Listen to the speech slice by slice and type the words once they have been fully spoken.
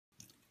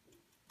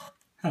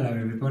Hello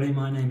everybody,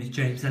 my name is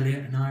James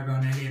Elliott and I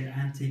run Elliott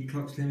Antique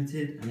Clocks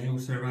Limited, and I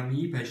also run the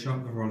eBay shop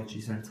Horology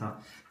Centre.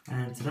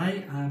 And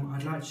today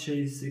I'd like to show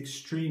you this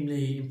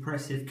extremely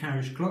impressive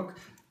Carriage clock.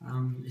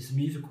 It's a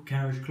musical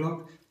carriage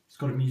clock. It's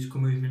got a musical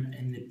movement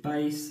in the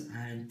base,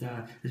 and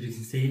as we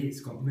can see, it's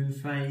got moon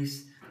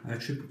phase,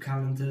 triple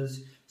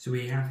calendars. So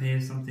we have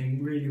here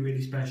something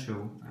really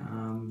special,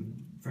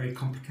 very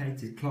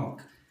complicated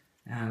clock.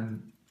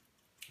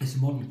 It's a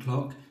modern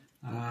clock.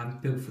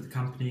 Built for the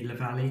company La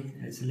Valley.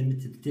 It's a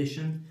limited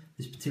edition.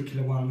 This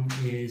particular one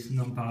is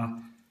number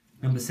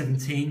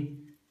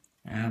 17.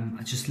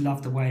 I just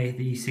love the way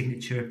the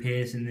signature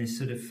appears in this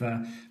sort of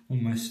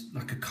almost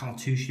like a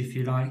cartouche, if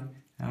you like.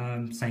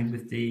 Same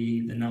with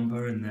the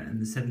number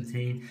and the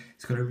 17.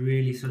 It's got a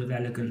really sort of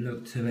elegant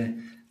look to it.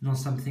 Not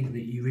something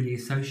that you really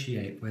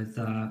associate with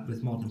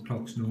modern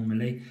clocks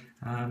normally.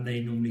 They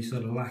normally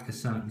sort of lack a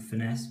certain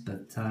finesse,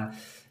 but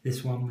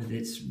this one with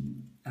its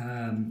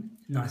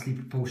nicely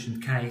proportioned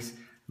case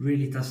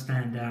really does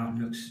stand out and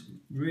looks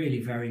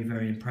really very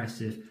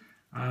impressive.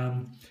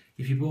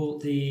 If you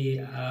bought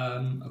the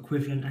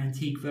equivalent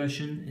antique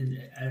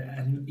version,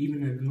 and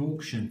even at an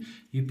auction,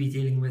 you'd be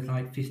dealing with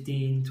like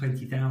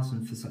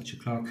 15,000–20,000 for such a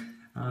clock.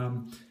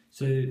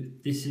 So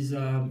this is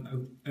a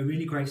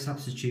really great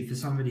substitute for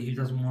somebody who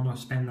doesn't want to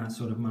spend that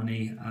sort of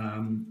money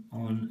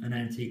on an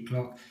antique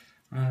clock.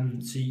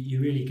 So you're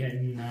really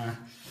getting a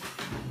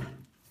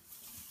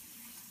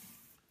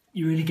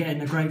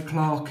great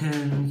clock,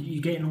 and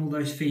you're getting all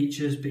those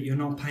features, but you're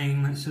not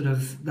paying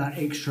that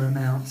extra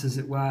amount, as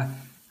it were.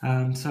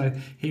 So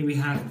here we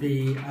have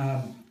the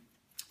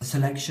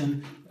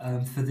selection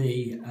for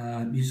the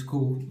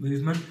musical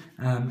movement.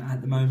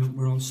 At the moment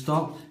we're on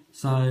stop,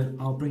 so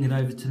I'll bring it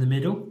over to the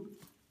middle,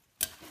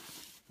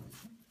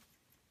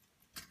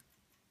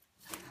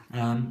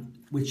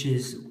 which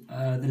is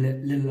the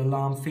little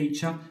alarm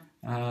feature.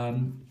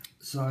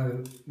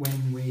 So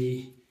when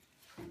we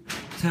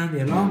turn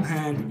the alarm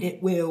hand, it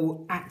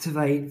will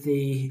activate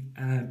the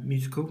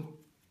musical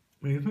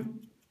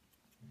movement,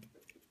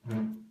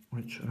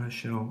 which I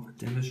shall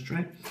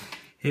demonstrate.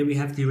 Here we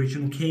have the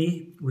original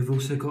key. We've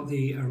also got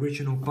the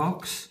original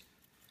box.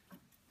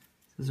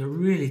 It's a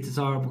really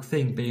desirable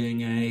thing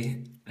being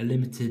a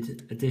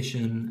limited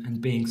edition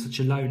and being such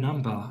a low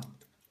number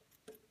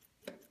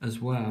as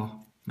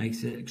well.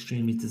 Makes it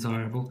extremely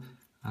desirable.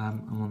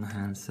 I'm on the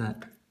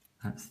handset.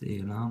 That's the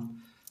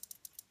alarm.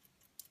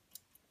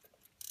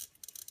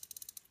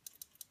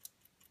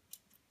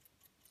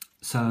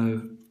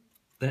 So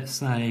let's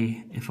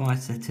say if I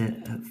set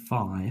it at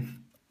 5,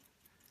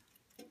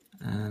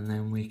 and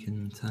then we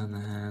can turn the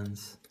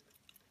hands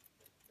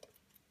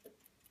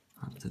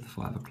up to the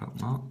 5 o'clock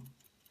mark.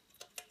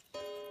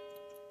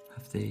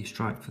 Have the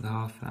strike for the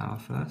half hour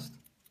first.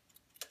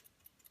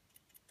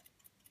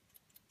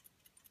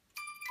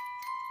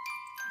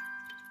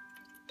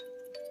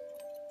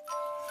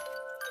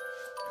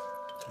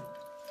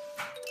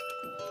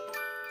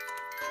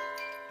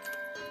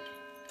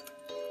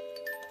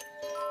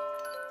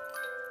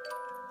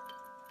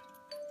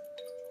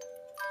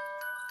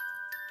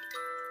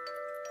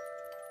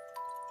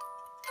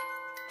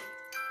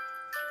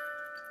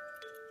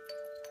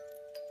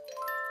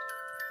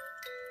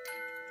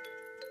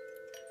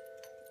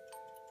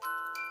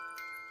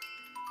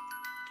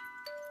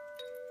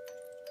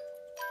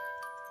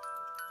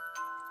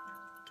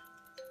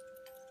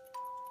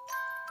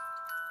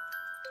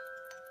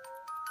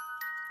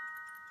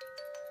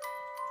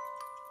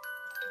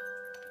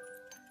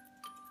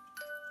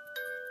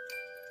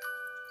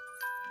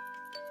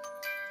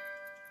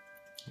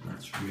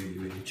 That's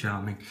really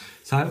charming.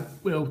 So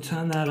we'll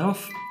turn that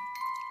off,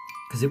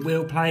 because it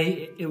will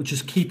play. It will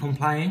just keep on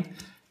playing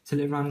till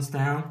it runs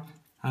down.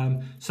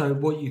 So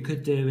what you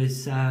could do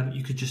is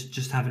you could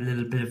just have a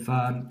little bit of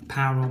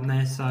power on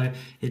there, so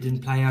it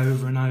didn't play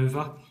over and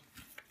over.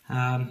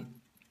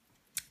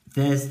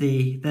 There's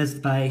the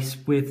base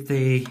with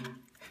the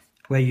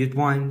where you'd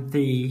wind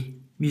the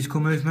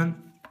musical movement.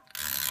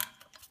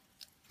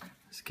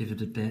 Let's give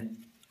it a bit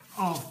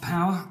of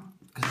power,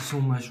 because it's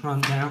almost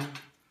run down.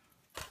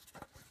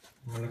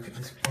 We'll look at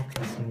this clock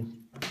at some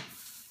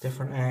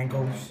different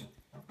angles.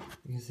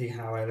 You can see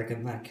how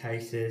elegant that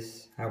case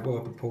is, how well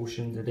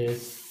proportioned it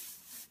is.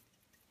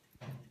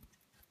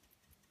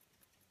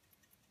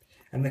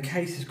 And the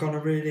case has got a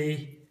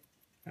really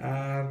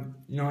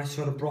nice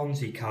sort of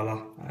bronzy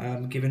colour,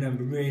 giving it a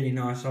really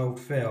nice old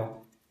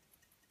feel,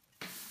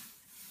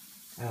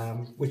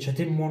 which I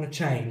didn't want to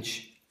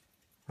change,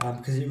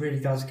 because it really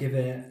does give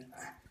it.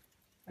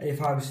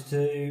 If I was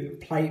to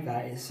plate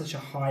that, it's such a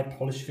high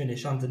polished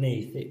finish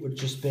underneath, it would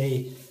just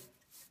be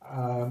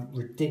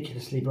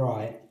ridiculously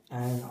bright,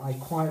 and I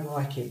quite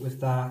like it with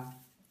that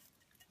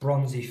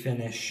bronzy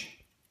finish.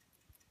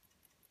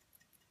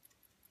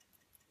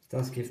 It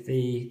does give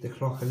the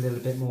clock a little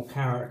bit more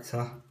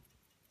character.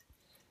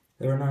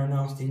 There are no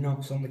nasty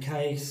knocks on the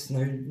case,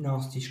 no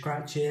nasty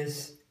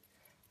scratches.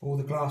 All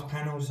the glass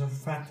panels are in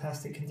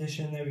fantastic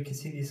condition. There we can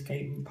see the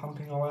escapement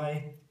pumping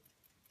away.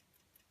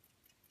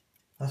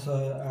 That's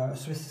a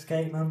Swiss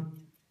escapement.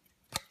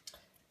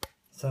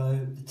 So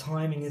the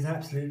timing is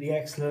absolutely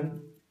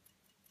excellent,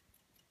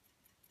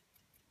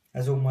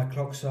 as all my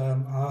clocks are.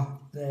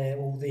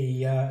 All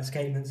the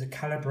escapements are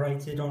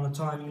calibrated on a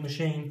timing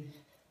machine.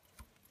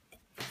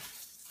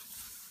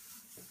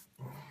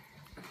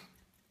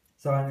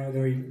 So I know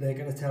they're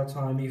going to tell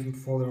time even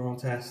before they're on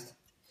test.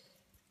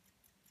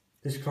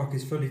 This clock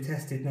is fully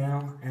tested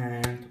now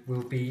and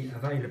will be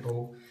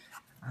available.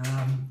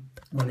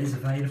 Is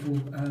available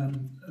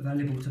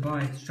to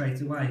buy straight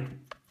away.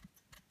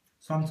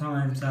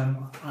 Sometimes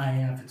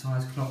I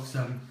advertise clocks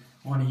on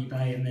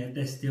eBay and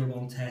they're still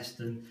on test,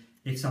 and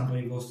if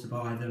somebody was to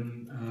buy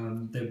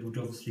them, there would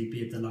obviously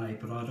be a delay.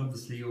 But I'd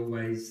obviously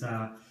always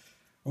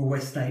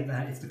state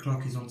that if the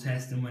clock is on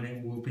test and when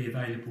it will be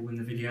available in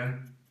the video.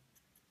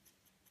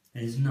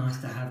 It's nice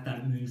to have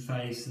that moon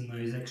face and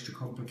those extra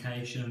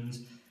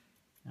complications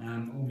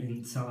all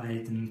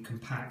inside and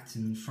compact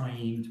and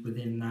framed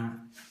within that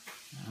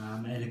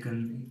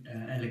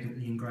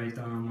elegantly engraved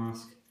arm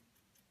mask.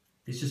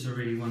 It's just a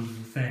really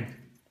wonderful thing.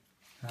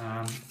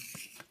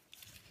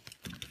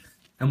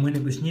 And when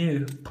it was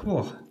new,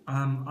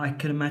 I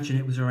can imagine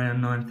it was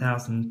around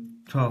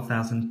 9,000,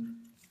 12,000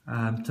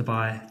 to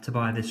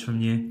buy this from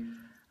new.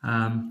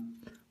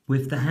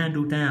 With the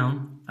handle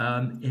down,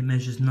 it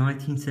measures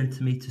 19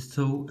 centimeters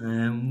tall,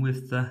 and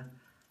with the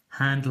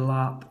handle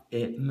up,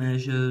 it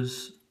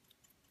measures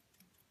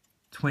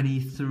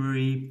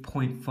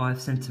 23.5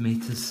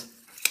 centimeters.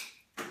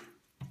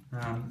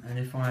 And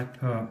if I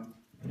put,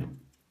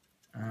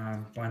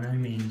 by no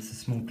means a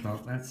small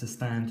clock, that's a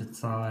standard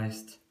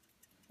sized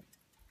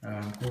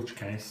gorge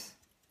case.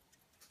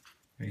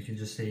 You can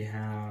just see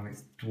how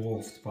it's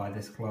dwarfed by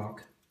this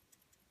clock.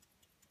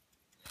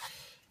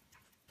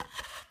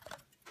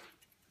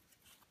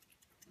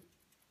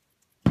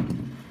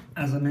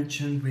 As I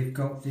mentioned, we've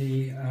got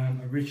the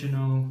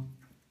original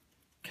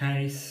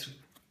case.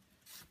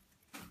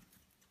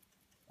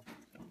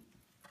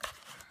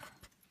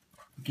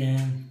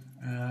 Again,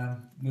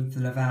 with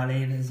the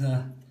Lavalley, there's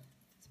a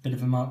bit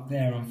of a mark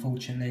there,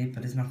 unfortunately,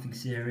 but there's nothing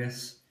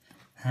serious.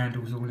 The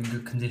handle's all in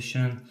good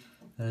condition.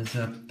 There's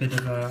a bit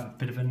of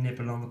a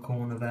nibble on the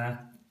corner there,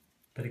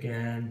 but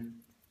again,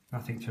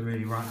 nothing to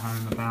really write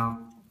home about.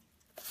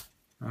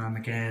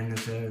 Again,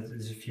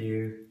 there's a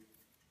few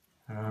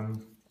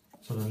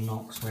sort of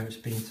knocks where it's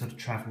been sort of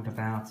travelled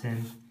about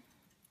in,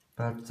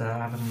 but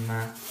other than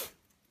that,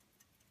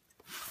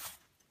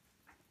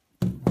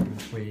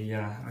 if we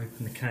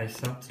open the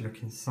case up to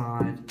look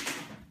inside,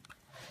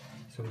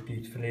 it's all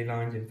beautifully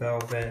lined in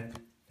velvet.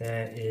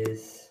 There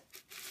is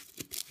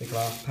the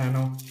glass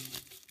panel,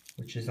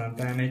 which is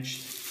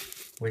undamaged,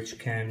 which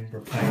can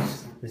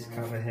replace this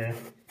cover here,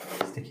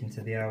 sticking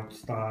to the old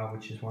style,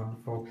 which is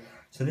wonderful.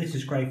 So this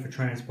is great for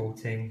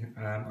transporting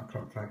a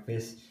clock like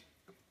this.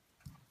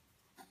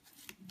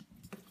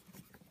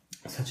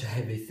 Such a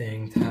heavy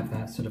thing, to have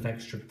that sort of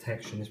extra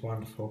protection is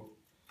wonderful.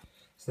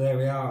 So there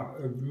we are,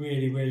 a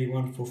really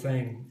wonderful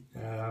thing.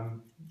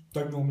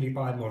 Don't normally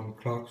buy modern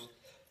clocks,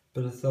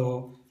 but I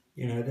thought,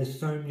 you know, there's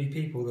so many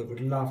people that would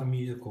love a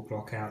musical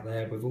clock out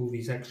there with all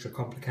these extra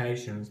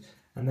complications,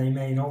 and they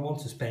may not want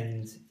to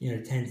spend, you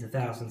know, tens of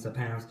thousands of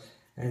pounds,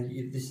 and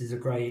this is a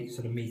great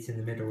sort of meet in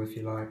the middle, if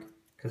you like,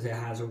 because it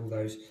has all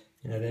those,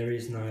 you know, there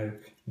is no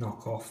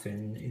knockoff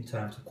in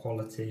terms of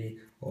quality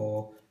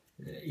or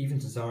even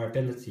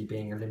desirability,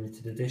 being a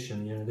limited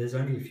edition. You know, there's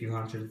only a few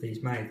hundred of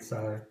these made,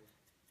 so,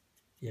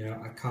 you know,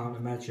 I can't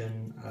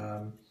imagine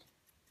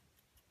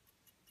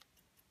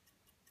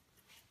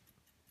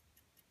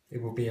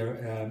it will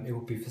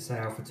be for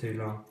sale for too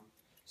long.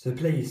 So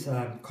please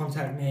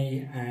contact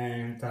me,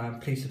 and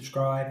please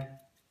subscribe,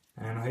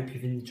 and I hope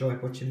you've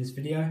enjoyed watching this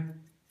video,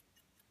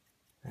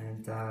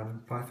 and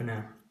bye for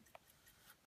now.